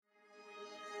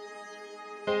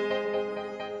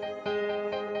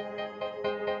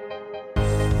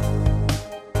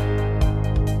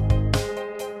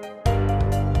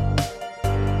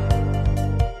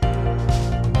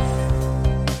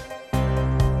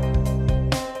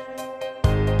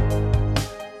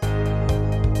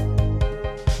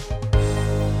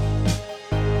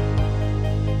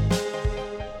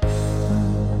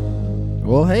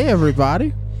Well, hey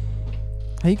everybody.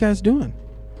 How you guys doing?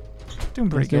 Doing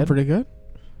pretty Doing good. pretty good.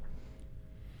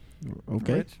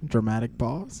 Okay. Rich? Dramatic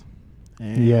pause.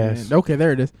 And Yes. Okay,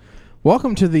 there it is.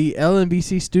 Welcome to the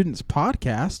LNBC Students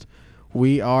Podcast.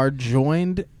 We are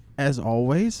joined, as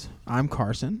always, I'm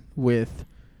Carson, with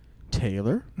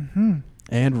Taylor Mm-hmm.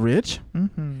 and Rich.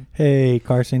 Mm-hmm. Hey,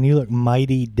 Carson, you look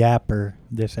mighty dapper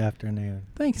this afternoon.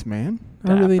 Thanks, man.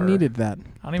 I really Dapper. needed that.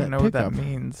 I don't even That know what that pickup.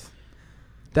 means.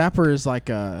 Dapper is like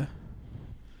a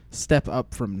step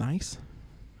up from nice.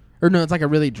 Or no, it's like a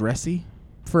really dressy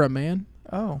for a man.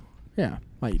 Oh, Yeah,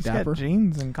 like he's dapper. got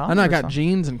jeans and Converse. I know I got on.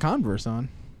 jeans and Converse on.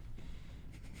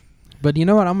 But you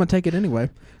know what? I'm going to take it anyway.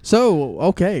 So,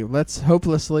 okay, let's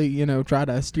hopelessly, try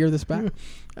to steer this back.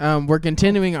 We're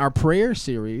continuing our prayer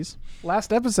series.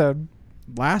 Last episode,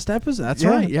 Last episode, that's Yeah.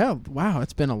 right. Yeah. Wow,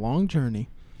 it's been a long journey.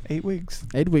 8 weeks.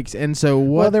 8 weeks. And so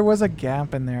what? Well, there was a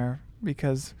gap in there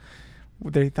because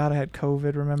they thought I had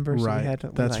COVID, remember? So right. we had to,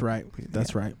 That's right.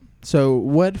 That's right. So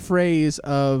what phrase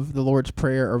of the Lord's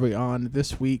Prayer are we on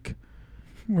this week?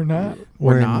 We're not.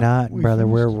 We're We're not? not, We brother.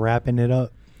 We're finished. wrapping it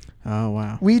up. Oh,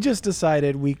 wow. We just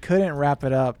decided we couldn't wrap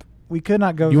it up. We could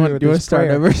not go You through want with to this start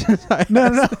prayer. over? since I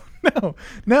asked?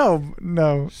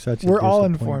 No. Such a We're all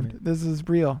disappointment. informed. This is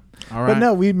real. All right. But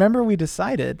no, we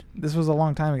decided, this was a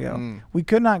long time ago, Mm, we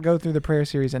could not go through the prayer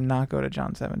series and not go to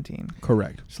John 17.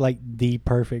 correct. It's like the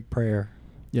perfect prayer.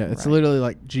 Yeah, it's Right. literally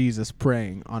like Jesus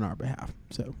praying on our behalf.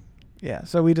 So Yeah,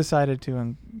 so we decided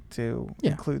to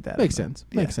Yeah, include that. makes in sense.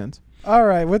 Yeah. Makes sense. All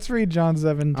right, let's read John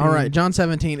 17. All right, John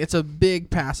 17. It's a big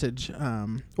passage.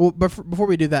 Well, but before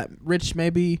we do that, Rich,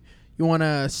 maybe you want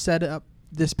to set up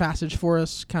this passage for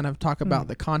us, kind of talk about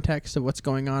the context of what's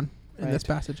going on in this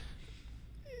Right. passage.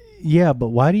 Yeah, but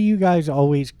why do you guys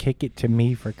always kick it to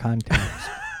me for context?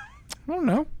 I don't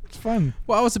know. It's fun.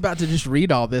 Well, I was about to just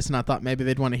read all this, and I thought maybe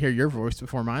they'd want to hear your voice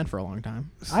before mine for a long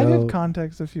time. I So did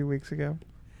context a few weeks ago.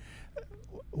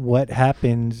 what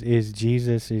happens is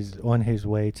Jesus is on his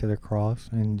way to the cross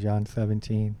in John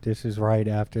 17. This is right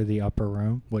after the upper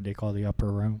room, what they call the upper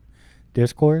room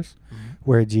discourse,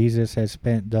 where Jesus has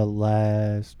spent the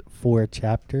last 4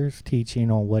 chapters teaching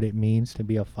on what it means to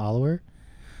be a follower.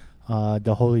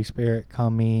 The Holy Spirit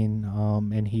coming,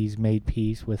 and he's made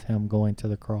peace with him going to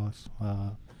the cross.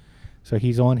 So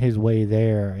he's on his way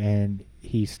there, and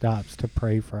he stops to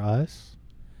pray for us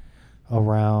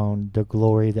around the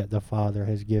glory that the Father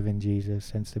has given Jesus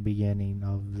since the beginning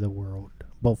of the world,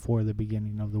 before the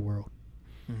beginning of the world.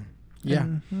 Yeah.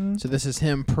 Mhm. So this is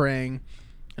him praying,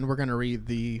 and we're going to read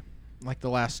the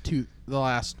last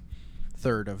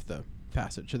third of the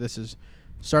passage. So this is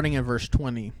starting in verse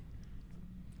 20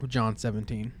 of John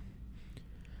 17.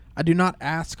 I do not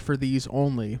ask for these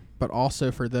only, but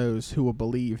also for those who will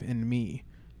believe in me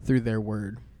through their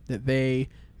word, that they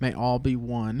may all be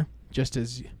one, just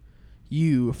as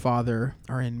you, Father,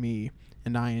 are in me,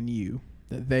 and I in you,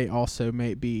 that they also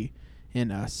may be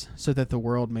in us, so that the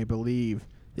world may believe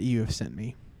that you have sent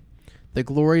me. The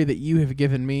glory that you have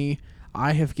given me,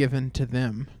 I have given to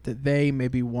them, that they may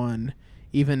be one,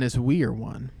 even as we are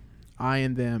one, I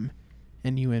in them,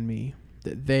 and you in me,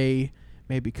 that they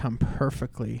may become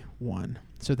perfectly one,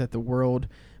 so that the world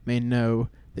may know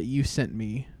that you sent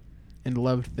me and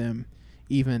loved them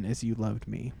even as you loved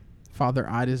me. Father,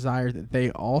 I desire that they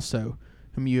also,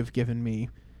 whom you have given me,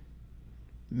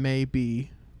 may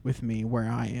be with me where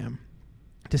I am,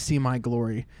 to see my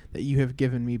glory that you have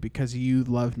given me because you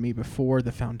loved me before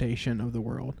the foundation of the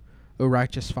world. O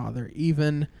righteous Father,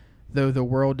 even though the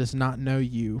world does not know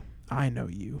you, I know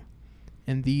you,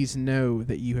 and these know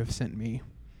that you have sent me.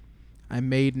 I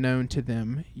made known to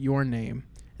them your name,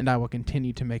 and I will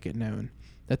continue to make it known,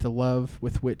 that the love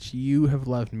with which you have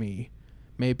loved me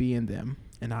may be in them,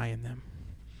 and I in them.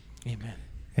 Amen.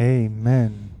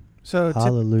 Amen. So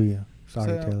Hallelujah.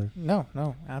 Sorry, Taylor. No,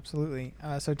 absolutely.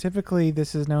 So typically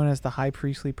this is known as the high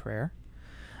priestly prayer.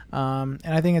 And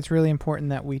I think it's really important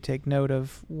that we take note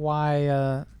of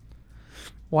why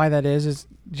that is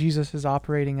Jesus is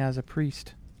operating as a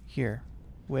priest here,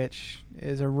 which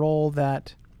is a role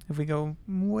that, if we go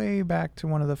way back to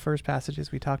one of the first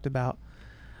passages we talked about,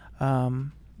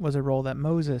 was a role that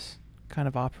Moses kind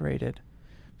of operated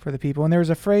for the people. And there was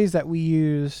a phrase that we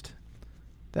used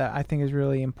that I think is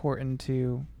really important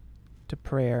to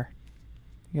prayer.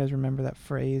 You guys remember that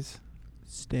phrase?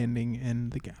 Standing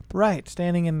in the gap. Right,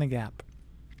 standing in the gap.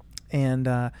 And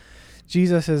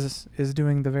Jesus is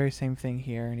doing the very same thing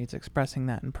here, and he's expressing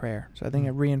that in prayer. So I think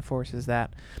it reinforces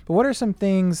that. But what are some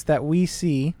things that we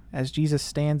see as Jesus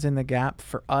stands in the gap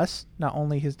for us, not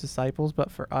only his disciples,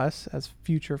 but for us as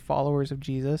future followers of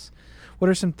Jesus? What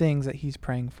are some things that he's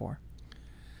praying for?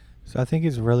 So I think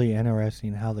it's really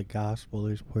interesting how the gospel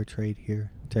is portrayed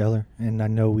here, Taylor. And I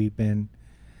know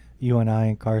you and I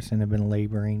and Carson have been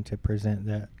laboring to present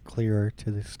that clearer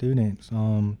to the students.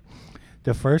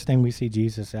 The first thing we see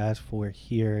Jesus ask for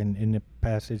here in the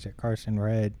passage that Carson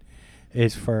read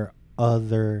is for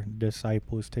other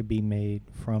disciples to be made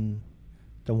from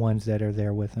the ones that are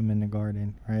there with him in the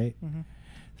garden, right? Mm-hmm.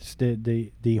 It's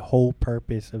the whole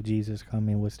purpose of Jesus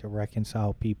coming was to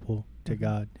reconcile people to Mm-hmm.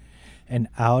 God. And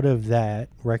out of that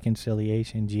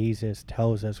reconciliation, Jesus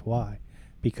tells us why.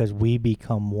 Because we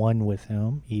become one with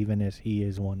him, even as he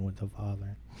is one with the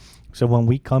Father. So when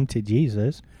we come to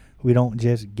Jesus, we don't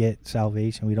just get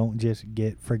salvation. We don't just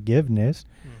get forgiveness.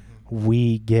 Mm-hmm.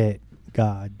 We get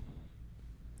God.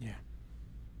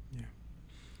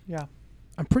 Yeah.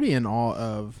 I'm pretty in awe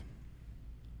of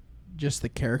just the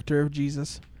character of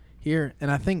Jesus here.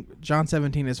 And I think John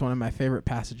 17 is one of my favorite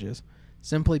passages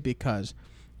simply because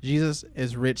Jesus,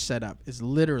 as Rich set up, is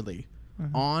literally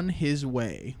Mm-hmm. on his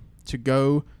way to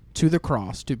go to the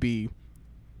cross to be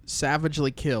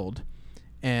savagely killed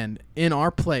and in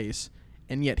our place,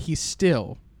 and yet he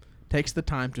still takes the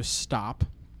time to stop,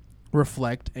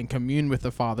 reflect, and commune with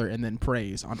the Father and then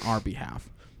praise on our behalf.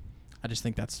 I just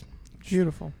think that's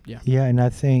Beautiful. Yeah, and I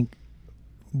think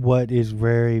what is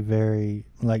very, very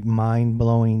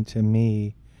mind-blowing to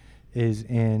me is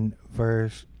in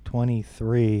verse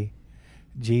 23,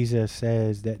 Jesus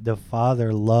says that the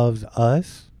Father loves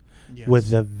us Yes. with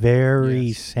the very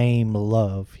Yes. same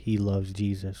love he loves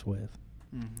Jesus with.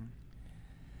 Mm-hmm.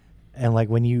 And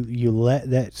when you let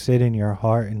that sit in your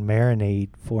heart and marinate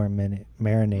for a minute,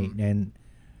 and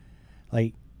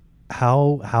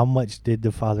how much did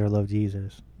the Father love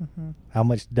Jesus? Mm-hmm. How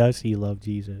much does he love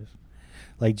Jesus?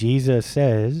 Jesus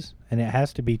says, and it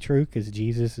has to be true because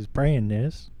Jesus is praying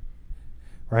this,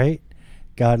 right?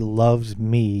 God loves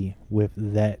me with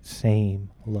that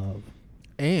same love.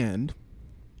 And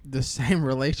the same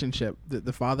relationship that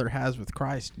the Father has with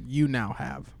Christ, you now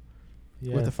have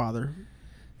with the Father.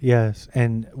 Yes,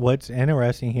 and what's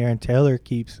interesting here, and Taylor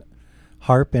keeps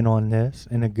harping on this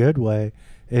in a good way,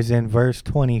 is in verse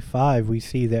 25 we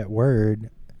see that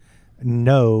word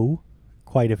 "know"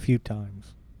 quite a few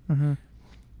times. Mm-hmm.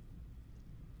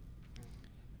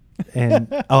 And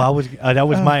that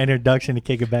was my introduction to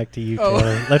kick it back to you,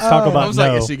 Taylor. Let's talk Oh. about I was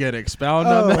 "know." like, is he going to expound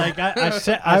on that?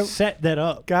 I set that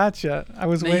up. Gotcha. I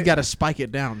was Now you got to spike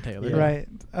it down, Taylor. Yeah. Right.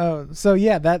 Oh, so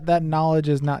yeah, that knowledge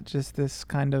is not just this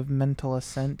kind of mental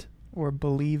assent or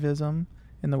believism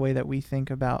in the way that we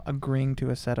think about agreeing to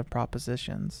a set of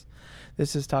propositions.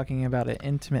 This is talking about an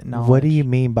intimate knowledge. What do you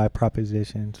mean by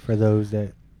propositions for those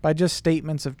that... By just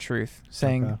statements of truth,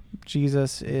 saying Okay.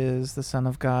 Jesus is the Son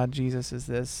of God, Jesus is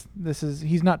this.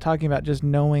 He's not talking about just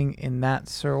knowing in that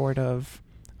sort of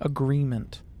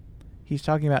agreement. He's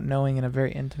talking about knowing in a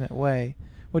very intimate way,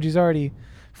 which he's already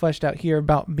fleshed out here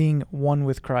about being one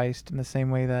with Christ in the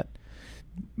same way that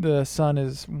the Son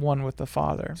is one with the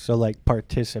Father. So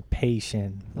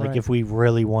participation, Right. if we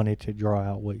really wanted to draw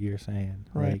out what you're saying,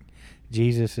 Right.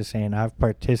 Jesus is saying, I've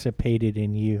participated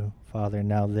in you, Father,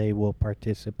 now they will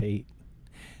participate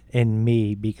in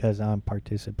me because I'm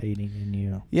participating in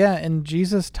you. Yeah, and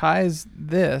Jesus ties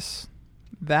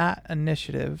that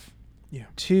initiative Yeah.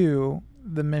 to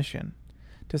the mission,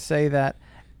 to say that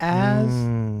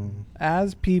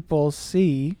as people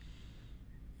see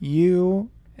you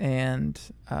and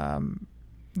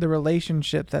the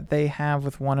relationship that they have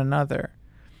with one another,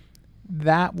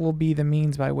 that will be the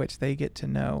means by which they get to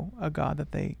know a God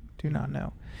that they do not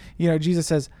know. Jesus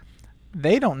says,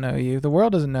 they don't know you, the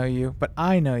world doesn't know you, but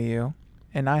I know you,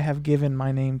 and I have given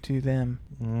my name to them.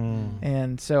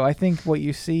 And so I think what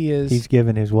you see is... He's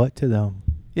given his what to them?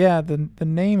 Yeah, the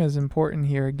name is important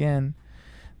here again.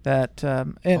 That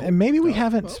and maybe we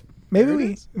haven't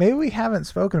maybe we haven't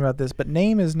spoken about this, but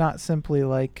name is not simply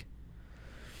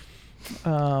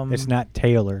It's not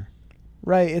Taylor.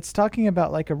 Right, it's talking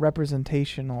about a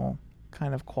representational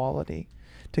kind of quality.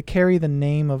 To carry the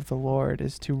name of the Lord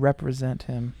is to represent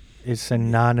him. Is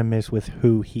synonymous with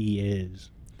who he is.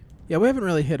 Yeah, we haven't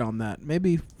really hit on that.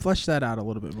 Maybe flesh that out a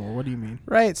little bit more. What do you mean?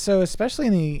 Right, so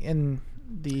especially in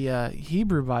the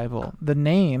Hebrew Bible, the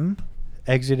name...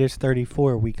 Exodus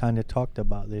 34, we kind of talked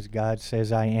about this. God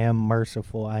says, I am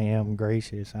merciful, I am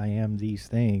gracious, I am these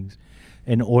things.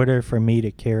 In order for me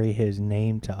to carry his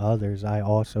name to others, I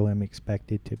also am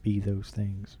expected to be those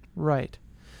things. Right.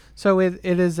 So it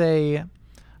is a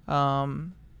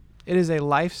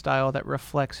lifestyle that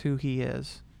reflects who he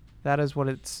is. That is what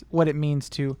it means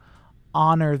to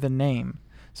honor the name.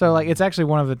 So it's actually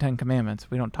one of the 10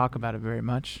 Commandments. We don't talk about it very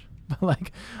much,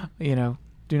 but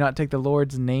do not take the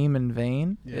Lord's name in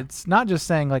vain. Yeah. It's not just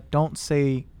saying don't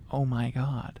say oh my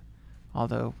God.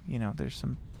 Although, there's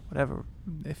some whatever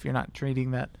if you're not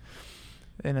treating that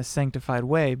in a sanctified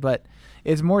way, but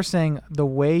it's more saying the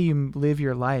way you live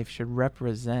your life should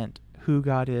represent who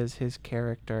God is, his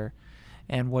character,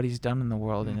 and what he's done in the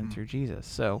world in and through Jesus.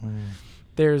 So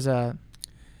there's that.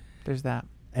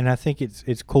 And I think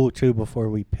it's cool too, before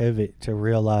we pivot, to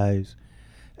realize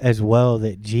as well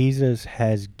that Jesus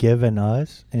has given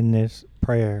us in this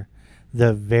prayer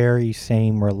the very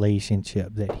same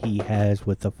relationship that he has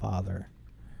with the Father.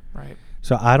 Right.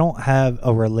 So I don't have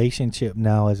a relationship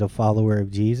now as a follower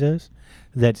of Jesus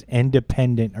that's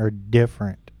independent or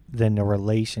different than the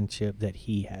relationship that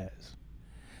he has.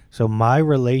 So my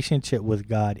relationship with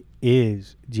God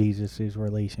is Jesus's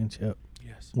relationship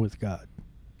with God.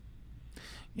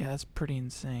 Yeah, that's pretty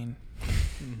insane.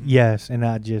 Yes, and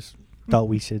I just thought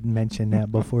we should mention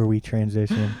that before we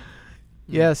transition.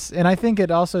 Yes, and I think it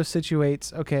also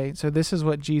situates, okay, so this is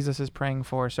what Jesus is praying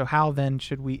for. So how then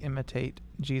should we imitate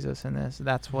Jesus in this?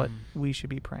 That's what we should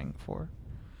be praying for.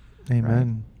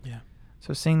 Amen. Right? Yeah.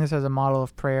 So seeing this as a model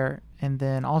of prayer, and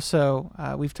then also,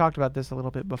 we've talked about this a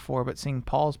little bit before, but seeing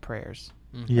Paul's prayers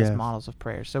as models of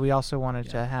prayer. So we also wanted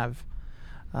to have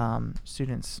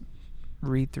students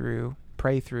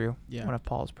pray through one of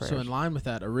Paul's prayers. So in line with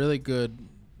that, a really good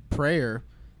prayer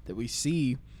that we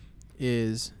see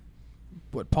is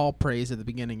what Paul prays at the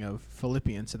beginning of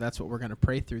Philippians. So that's what we're going to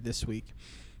pray through this week.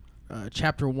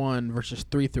 Chapter 1, verses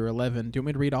 3 through 11. Do you want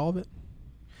me to read all of it?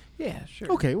 Yeah,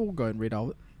 sure. Okay, we'll go ahead and read all of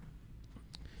it.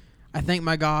 I thank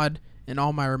my God in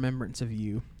all my remembrance of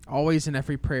you, always in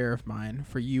every prayer of mine,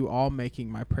 for you all making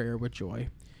my prayer with joy,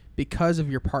 because of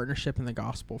your partnership in the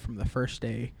gospel from the first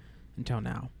day until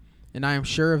now. And I am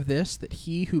sure of this, that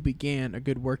he who began a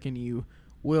good work in you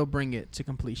will bring it to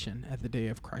completion at the day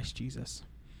of Christ Jesus.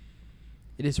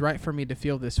 It is right for me to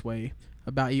feel this way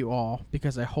about you all,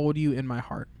 because I hold you in my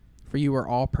heart, for you are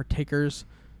all partakers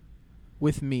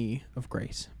with me of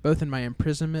grace, both in my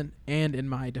imprisonment and in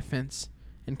my defense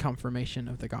and confirmation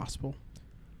of the gospel.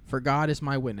 For God is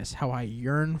my witness, how I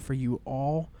yearn for you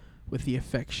all with the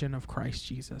affection of Christ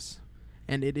Jesus.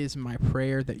 And it is my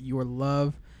prayer that your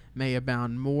love may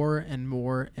abound more and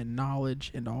more in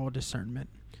knowledge and all discernment,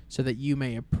 so that you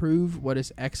may approve what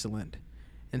is excellent,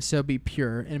 and so be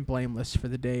pure and blameless for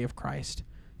the day of Christ,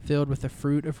 filled with the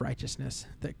fruit of righteousness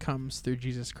that comes through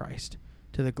Jesus Christ,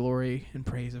 to the glory and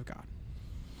praise of God.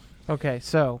 Okay,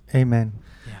 so Amen.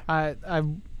 I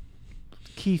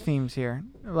key themes here.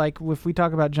 Like if we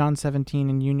talk about John 17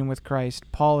 and union with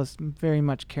Christ, Paul is very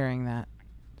much carrying that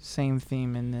same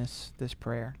theme in this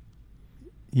prayer.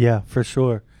 Yeah, for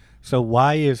sure. So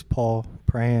why is Paul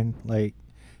praying? Like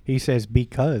he says,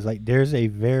 because there's a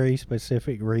very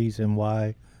specific reason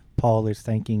why Paul is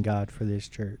thanking God for this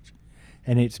church.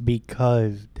 And it's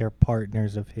because they're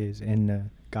partners of his in the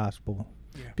gospel.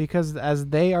 Yeah. Because as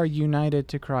they are united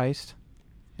to Christ,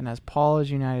 and as Paul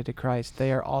is united to Christ,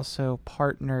 they are also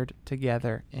partnered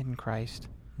together in Christ.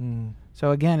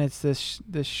 So again, it's this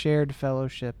shared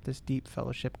fellowship, this deep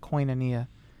fellowship. Koinonia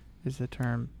is the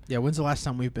term. Yeah, when's the last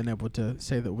time we've been able to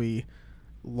say that we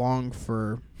long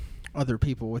for other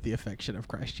people with the affection of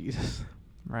Christ Jesus?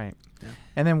 Right. Yeah.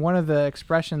 And then one of the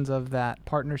expressions of that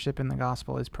partnership in the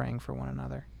gospel is praying for one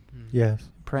another. Yes.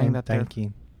 Praying and that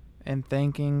thanking. And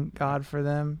thanking God for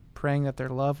them, praying that their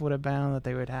love would abound, that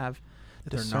they would have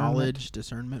that their knowledge,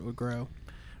 discernment would grow.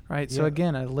 Right. Yeah. So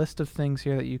again, a list of things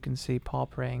here that you can see Paul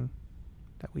praying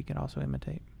that we can also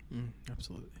imitate.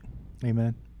 Absolutely.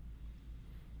 Amen.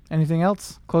 Anything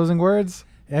else? Closing words?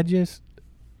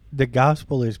 The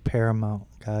gospel is paramount,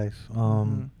 guys.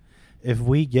 If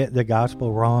we get the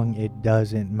gospel wrong, it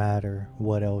doesn't matter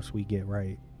what else we get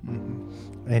right.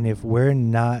 And if we're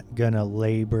not going to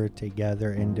labor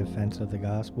together in defense of the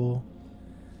gospel,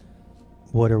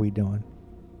 what are we doing?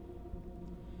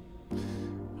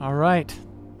 All right.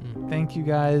 Thank you,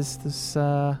 guys. This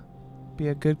be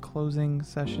a good closing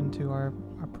session to our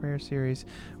prayer series,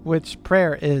 which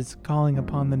prayer is calling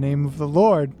upon the name of the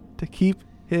Lord to keep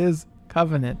his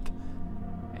covenant.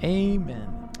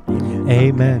 Amen.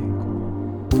 Amen.